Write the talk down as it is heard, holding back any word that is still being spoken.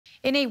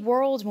In a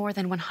world more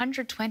than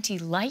 120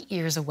 light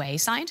years away,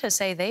 scientists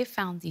say they've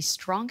found the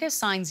strongest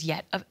signs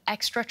yet of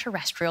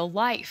extraterrestrial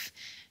life.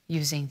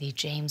 Using the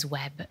James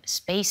Webb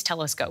Space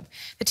Telescope,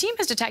 the team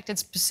has detected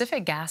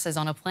specific gases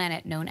on a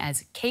planet known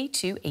as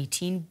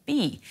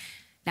K2-18b.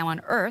 Now,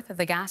 on Earth,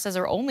 the gases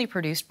are only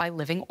produced by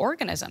living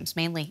organisms,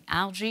 mainly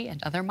algae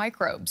and other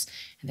microbes.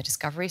 And the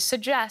discovery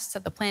suggests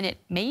that the planet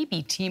may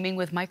be teeming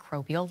with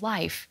microbial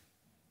life.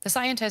 The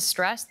scientists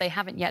stress they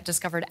haven't yet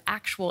discovered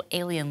actual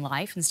alien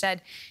life.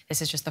 Instead,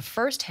 this is just the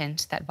first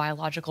hint that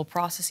biological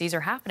processes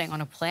are happening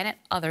on a planet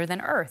other than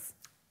Earth.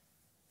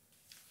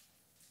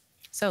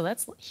 So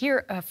let's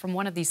hear from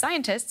one of the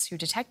scientists who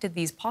detected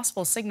these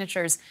possible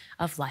signatures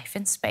of life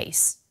in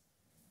space.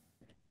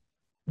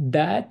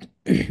 That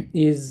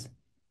is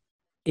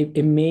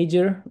a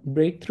major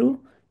breakthrough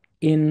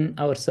in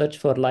our search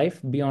for life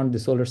beyond the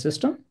solar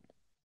system.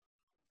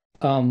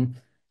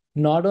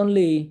 Not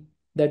only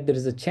that there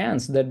is a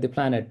chance that the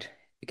planet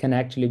can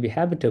actually be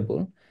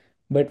habitable,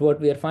 but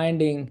what we are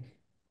finding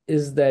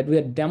is that we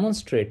are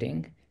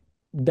demonstrating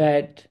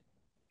that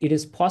it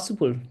is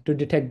possible to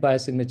detect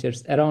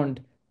biosignatures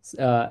around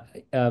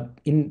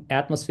in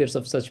atmospheres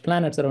of such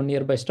planets around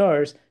nearby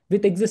stars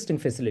with existing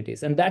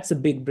facilities. And that's a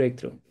big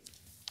breakthrough.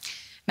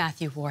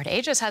 Matthew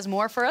Ward-Aegis has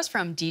more for us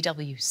from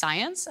DW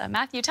Science.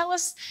 Matthew, tell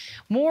us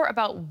more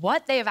about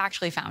what they have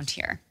actually found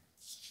here.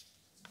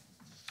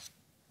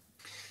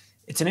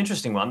 It's an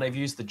interesting one. They've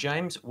used the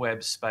James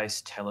Webb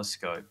Space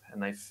Telescope,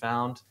 and they've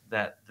found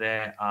that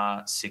there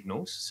are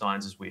signals,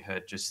 signs as we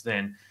heard just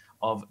then,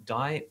 of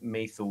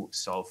dimethyl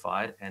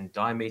sulfide and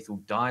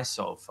dimethyl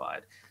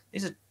disulfide.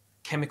 These are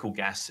chemical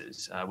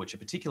gases which are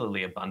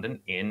particularly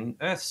abundant in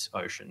Earth's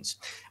oceans.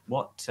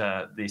 What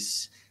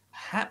this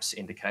perhaps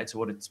indicates, or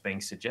what it's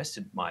being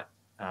suggested might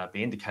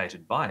be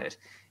indicated by it,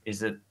 is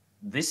that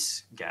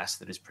this gas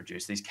that is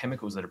produced, these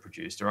chemicals that are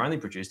produced, are only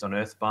produced on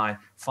Earth by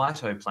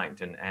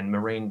phytoplankton and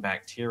marine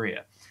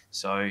bacteria.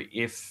 So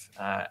if,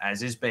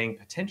 as is being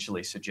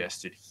potentially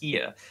suggested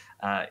here,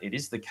 it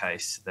is the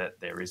case that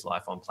there is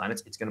life on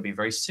planets, it's going to be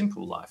very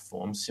simple life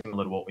forms,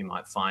 similar to what we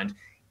might find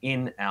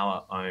in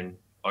our own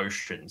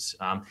oceans.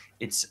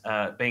 It's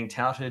being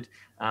touted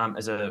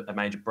as a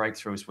major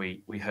breakthrough, as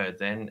we heard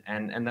then,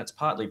 and that's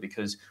partly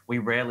because we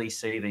rarely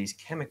see these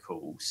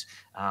chemicals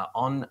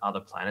on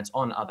other planets,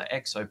 on other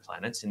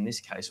exoplanets, in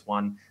this case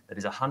one that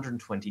is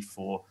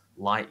 124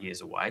 light years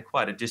away,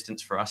 quite a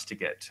distance for us to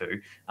get to,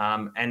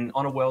 and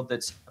on a world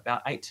that's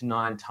about 8 to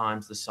 9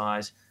 times the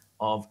size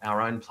of our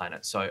own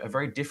planet. So a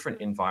very different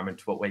environment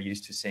to what we're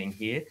used to seeing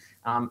here,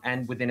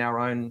 and within our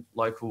own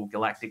local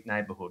galactic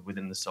neighborhood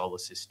within the solar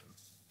system.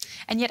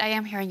 And yet I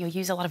am hearing you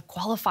use a lot of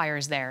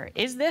qualifiers there.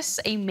 Is this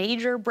a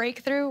major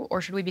breakthrough,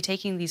 or should we be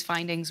taking these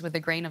findings with a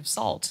grain of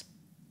salt?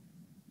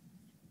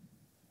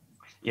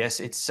 Yes,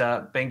 it's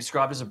being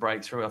described as a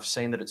breakthrough. I've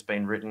seen that it's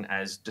been written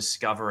as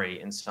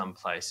discovery in some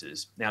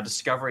places. Now,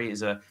 discovery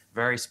is a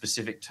very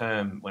specific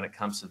term when it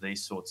comes to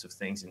these sorts of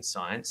things in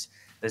science.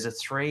 There's a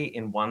 3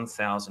 in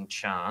 1,000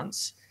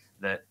 chance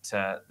that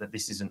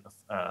this isn't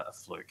a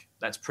fluke.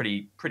 That's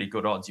pretty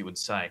good odds, you would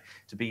say.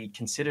 To be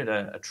considered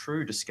a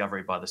true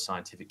discovery by the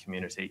scientific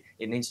community,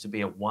 it needs to be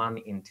a 1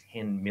 in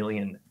 10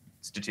 million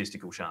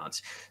statistical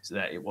chance so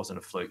that it wasn't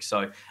a fluke.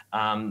 So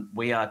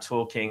we are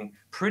talking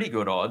pretty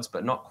good odds,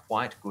 but not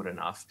quite good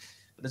enough.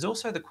 But there's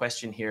also the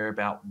question here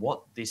about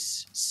what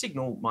this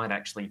signal might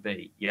actually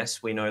be.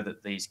 Yes, we know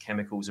that these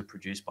chemicals are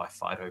produced by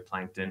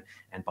phytoplankton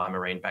and by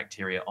marine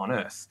bacteria on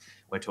Earth.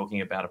 We're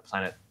talking about a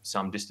planet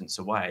some distance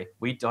away.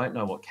 We don't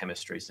know what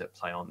chemistries at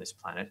play on this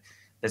planet.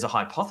 There's a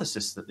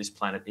hypothesis that this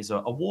planet is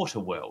a water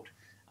world,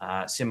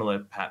 similar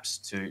perhaps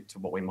to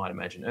what we might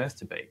imagine Earth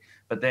to be.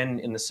 But then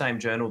in the same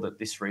journal that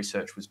this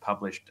research was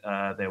published,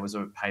 there was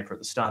a paper at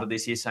the start of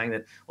this year saying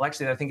that, well,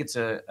 actually, I think it's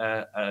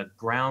a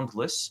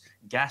groundless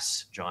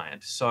gas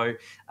giant. So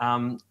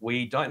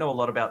we don't know a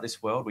lot about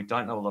this world. We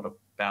don't know a lot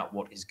about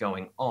what is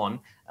going on.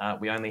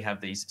 We only have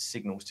these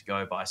signals to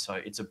go by. So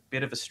it's a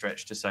bit of a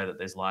stretch to say that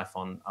there's life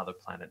on other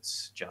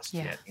planets just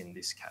yet in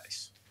this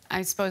case.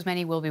 I suppose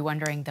many will be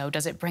wondering, though,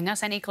 does it bring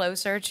us any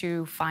closer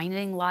to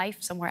finding life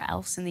somewhere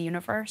else in the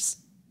universe?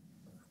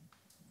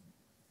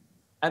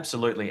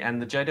 Absolutely. And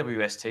the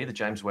JWST, the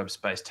James Webb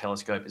Space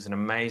Telescope, is an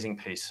amazing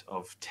piece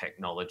of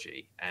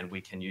technology, and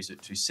we can use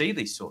it to see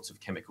these sorts of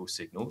chemical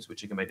signals,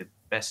 which are going to be the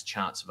best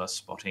chance of us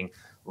spotting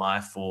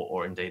life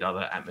or indeed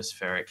other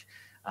atmospheric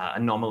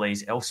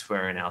anomalies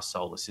elsewhere in our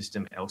solar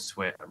system,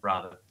 elsewhere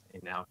rather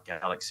in our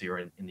galaxy or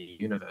in the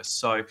universe.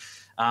 So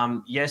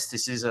yes,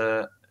 this is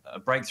a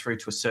breakthrough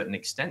to a certain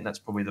extent. That's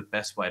probably the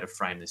best way to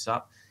frame this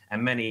up.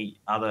 And many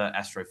other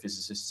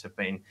astrophysicists have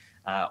been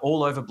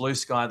all over blue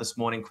sky this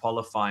morning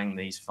qualifying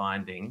these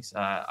findings.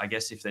 I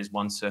guess if there's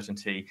one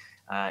certainty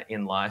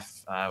in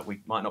life,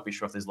 we might not be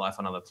sure if there's life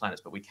on other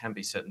planets, but we can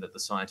be certain that the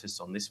scientists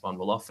on this one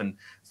will often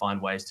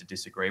find ways to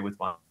disagree with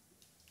one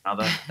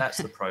another. That's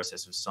the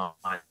process of science.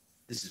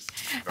 This is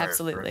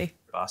very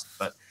fast,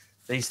 but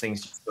these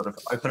things just sort of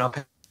open up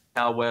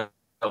our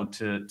world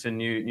to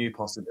new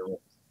possibilities.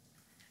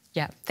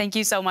 Yeah, thank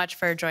you so much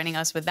for joining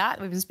us with that.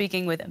 We've been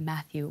speaking with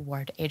Matthew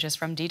Ward-Aegis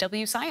from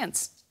DW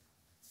Science.